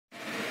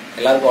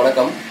எல்லாருக்கும்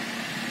வணக்கம்.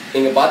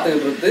 நீங்க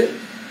பார்த்துக்கிட்டு இருக்கு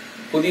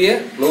புதிய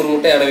 100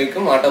 முட்டை அடை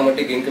வைக்கும்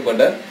ஆட்டோமேட்டிக்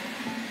இன்குபேட்டர்.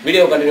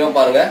 வீடியோ கண்டினியூவா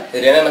பாருங்க.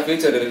 இதுல என்னென்ன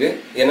ஃபீச்சர் இருக்கு,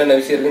 என்னென்ன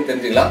விஷயம் இருக்குன்னு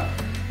தெரிஞ்சுக்கலாம்.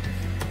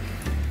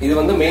 இது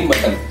வந்து மெயின்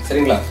பட்டன்,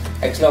 சரிங்களா?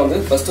 ஆக்சுவலா வந்து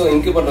ஃபர்ஸ்ட்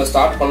இன்குபேட்டர்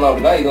ஸ்டார்ட் பண்ணோம்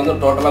அப்படின்னா இது வந்து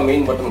டோட்டலா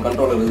மெயின் பட்டன்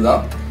கண்ட்ரோலர்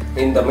இதுதான்.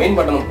 இந்த மெயின்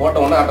பட்டன் போட்ட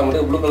உடனே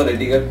automatic blue colour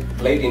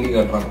light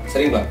indicator ஆகும்,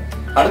 சரிங்களா?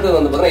 அடுத்தது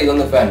வந்து பாத்தீங்கன்னா இது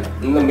வந்து ஃபேன்.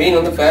 இந்த மெயின்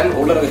வந்து ஃபேன்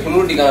உள்ள இருக்க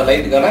ஹியூமிடிட்டிக்கான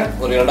லைட்டுக்கான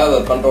ஒரு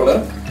இரண்டாவது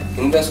கண்ட்ரோலர்.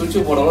 இந்த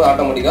சுவிட்ச் போடும்போது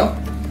ஆட்டோமேட்டிக்கா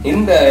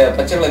இந்த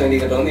பச்சை கலர்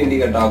இண்டிகேட்டர் வந்து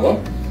இண்டிகேட் ஆகும்.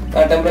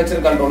 டெம்பரேச்சர்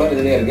கண்ட்ரோலர்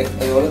இதுலயே இருக்கு.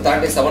 இது வந்து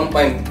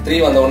 37.3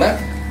 வந்த உடனே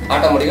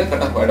ஆட்டோமேட்டிக்கா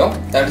கட் ஆஃப் ஆயிடும்.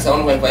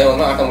 37.5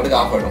 வந்தா ஆட்டோமேட்டிக்கா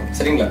ஆஃப் ஆயிடும்,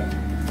 சரிங்களா?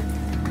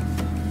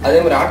 அதே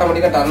மாதிரி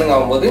ஆட்டோமேட்டிக்கா டர்னிங்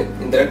ஆகும்போது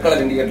இந்த red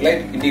colour indicator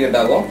light indicate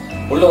ஆகும்.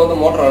 உள்ள வந்து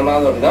மோட்டர் ரன்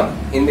ஆகுது அப்படின்னா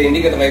இந்த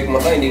இண்டிகேட்டர் லைட்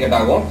மட்டும் இண்டிகேட்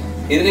ஆகும்,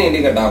 இதுலயும்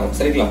இண்டிகேட் ஆகும்,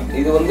 சரிங்களா?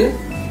 இது வந்து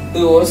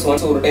 2 hours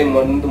ஒன்ஸ் ஒரு டைம்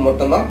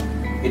மட்டும் தான்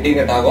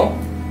இண்டிகேட் ஆகும்.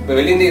 இப்ப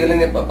வெளியிருந்து இதுல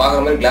இருந்து பாக்குற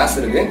மாதிரி கிளாஸ்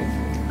இருக்கு.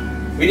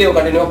 வீடியோ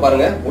கண்டினியூவா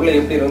பாருங்க, உள்ள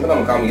எப்படி இருந்து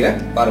நம்ம காமிக்கிறேன்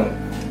பாருங்க.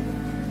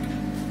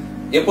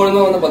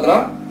 எப்பொழுதுமே வந்து பாத்தீங்கன்னா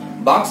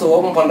பாக்ஸ்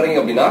ஓபன் பண்றீங்க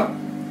அப்படின்னா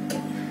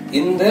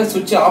இந்த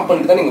சுவிட்ச் ஆஃப்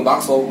பண்ணிட்டு தான் நீங்க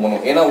பாக்ஸ் ஓபன்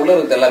பண்ணணும். ஏன்னா உள்ள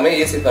இருக்கிறது எல்லாமே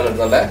ஏசி ஃபேன்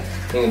இருக்கிறதால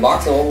நீங்க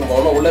பாக்ஸ் ஓபன்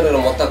பண்ணணும். உள்ள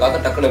இருக்கிற மொத்த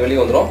காத்து டக்குன்னு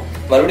வெளியே வந்துடும்.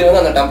 மறுபடியும்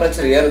வந்து அந்த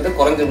டெம்பரேச்சர் ஏறது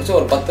குறைஞ்சிருச்சு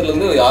ஒரு 10ல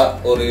இருந்து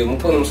ஒரு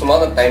 30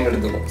 நிமிஷமாவது டைம்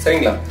எடுத்துக்கும்,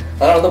 சரிங்களா?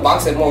 அதனால வந்து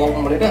பாக்ஸ் எப்போ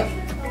ஓபன் பண்ணிட்டு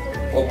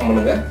ஓபன்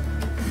பண்ணுங்க.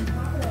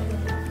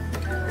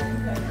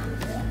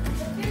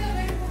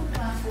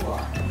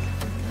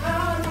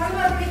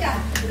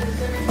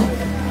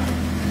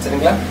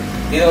 சரிங்களா?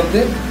 இது வந்து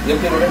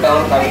எப்படி மட்டும்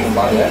டவுன் காமிக்கும்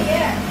பாருங்க.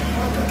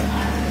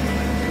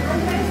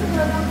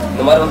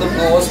 இந்த மாதிரி வந்து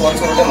 2 hours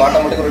ஒன்ஸ் ஒரு டைம்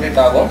ஆட்டோமேட்டிக்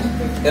ரொட்டேட் ஆகும்.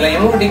 இதுல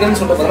இம்யூனிட்டின்னு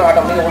சொல்லிட்டு பார்த்தீங்கன்னா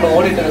ஆட்டோமேட்டிக் உள்ள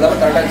ஓடிட்டு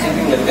இருந்தாலும் கரெக்டா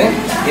ஜிங்கிங் இருக்கு.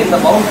 இந்த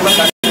பவுல் ஃபுல்லா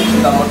தண்ணி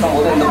வச்சுட்டா மட்டும்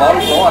போதும். இந்த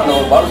பவுல் ஃபுல்லா அந்த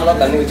ஒரு பவுல் ஃபுல்லா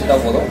தண்ணி வச்சுட்டா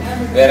போதும்.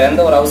 வேற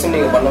எந்த ஒரு அவசியம்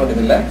நீங்க பண்ண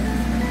வேண்டியது இல்லை.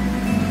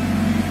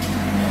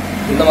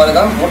 இந்த மாதிரி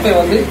தான் முட்டை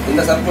வந்து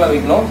இந்த சர்க்கிள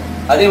வைக்கணும்.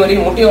 அதே மாதிரி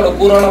முட்டையோட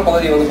கூரான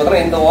பகுதி வந்து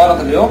பாத்தீங்கன்னா இந்த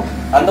ஓரத்துலயும்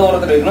அந்த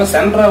ஓரத்துல வைக்கணும்.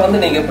 சென்டரா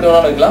வந்து நீங்க எப்படி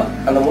வேணாலும் வைக்கலாம்.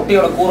 அந்த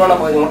முட்டையோட கூரான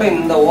பகுதி மட்டும்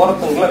இந்த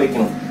ஓரத்துக்குள்ள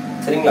வைக்கணும்,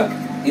 சரிங்களா?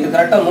 இது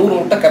கரெக்டா 100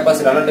 முட்டை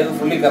capacity, அன்னட்டுக்கு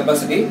fully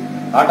capacity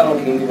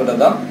automatic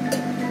incubator தான்.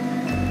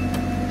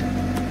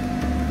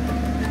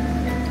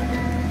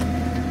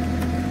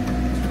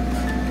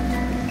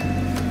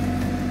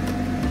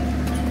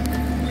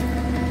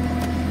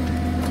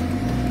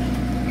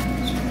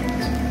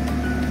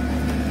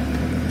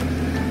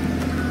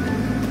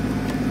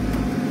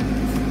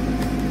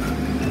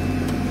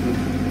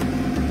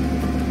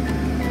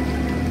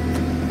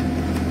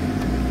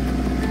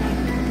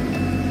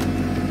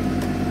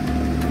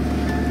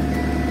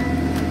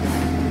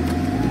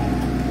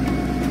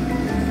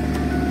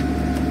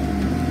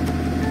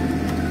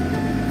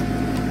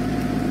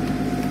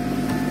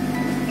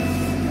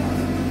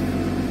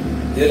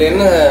 இதுல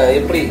என்ன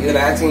எப்படி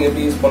இதுல ஆக்சிங்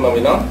எப்படி யூஸ் பண்ணோம்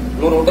அப்படின்னா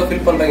 100 முட்டை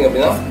ஃபில் பண்றீங்க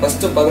அப்படின்னா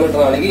ஃபர்ஸ்ட் 18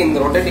 நாளைக்கு இந்த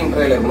ரொட்டேட்டிங்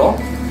ட்ரேல இருக்கணும்.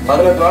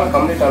 18 நாள்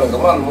கம்ப்ளீட் ஆனதுக்கு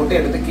அப்புறம் அந்த முட்டையை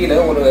எடுத்து கீழே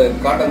ஒரு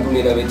காட்டன்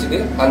துணியில வச்சுட்டு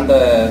அந்த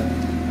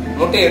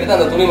முட்டையை எடுத்து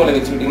அந்த துணி மேல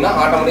வச்சுக்கிட்டீங்கன்னா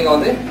ஆட்டோமேட்டிக்கா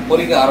வந்து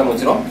பொரிக்க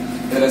ஆரம்பிச்சிடும்.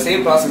 இதுல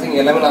சேம் ப்ராசஸிங்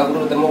எல்லாமே நான்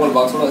கொடுக்குற தெர்மோகோல்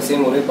பாக்ஸோட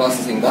சேம் ஒரே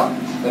ப்ராசஸிங் தான்.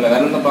 இதுல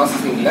வேற எந்த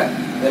ப்ராசஸிங் இல்லை.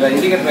 இதுல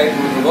இண்டிகேட்டர் லைட்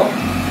கொடுத்துருக்கோம்.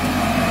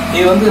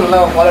 இது வந்து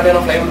நல்லா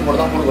குவாலிட்டியான பிளைவுட்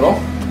போட்டு தான் கொடுக்குறோம்.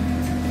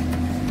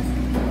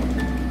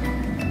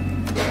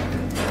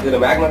 இதுல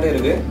மேக்னெட்டும்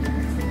இருக்கு.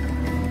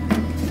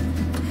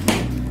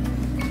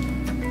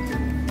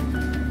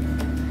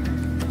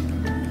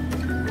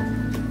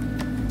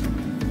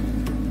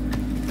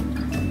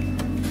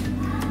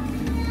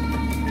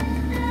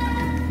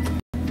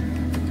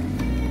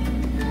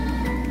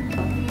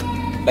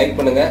 லைக்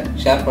பண்ணுங்க,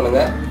 ஷேர் பண்ணுங்க.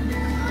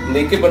 இந்த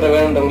இன்குபேட்டர்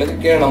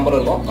வேணுன்றவங்களுக்கு கீழே நம்பர்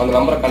இருக்கும், அந்த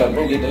நம்பரை கனெக்ட்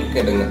பண்ணி டீடைல்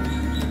கேட்டுங்க.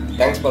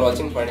 தேங்க்ஸ் ஃபார்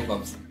வாட்சிங்.